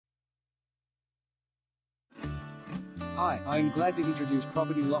Hi, I am glad to introduce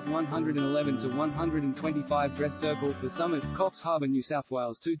property lot 111 to 125 Dress Circle, The Summit, Coffs Harbour, New South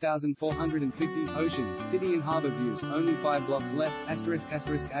Wales 2450, Ocean, City and Harbour Views, only 5 blocks left, ***,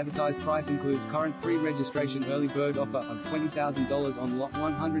 advertised price includes current pre-registration early bird offer of $20,000 on lot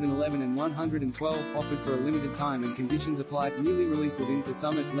 111 and 112, offered for a limited time and conditions apply, newly released within The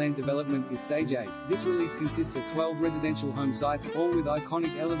Summit. Land development is Stage 8. This release consists of 12 residential home sites, all with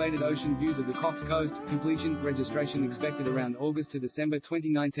iconic elevated ocean views of the Coffs Coast. Completion, registration expected around August to December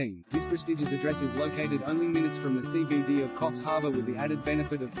 2019. This prestigious address is located only minutes from the CBD of Coffs Harbour with the added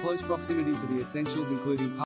benefit of close proximity to the essentials including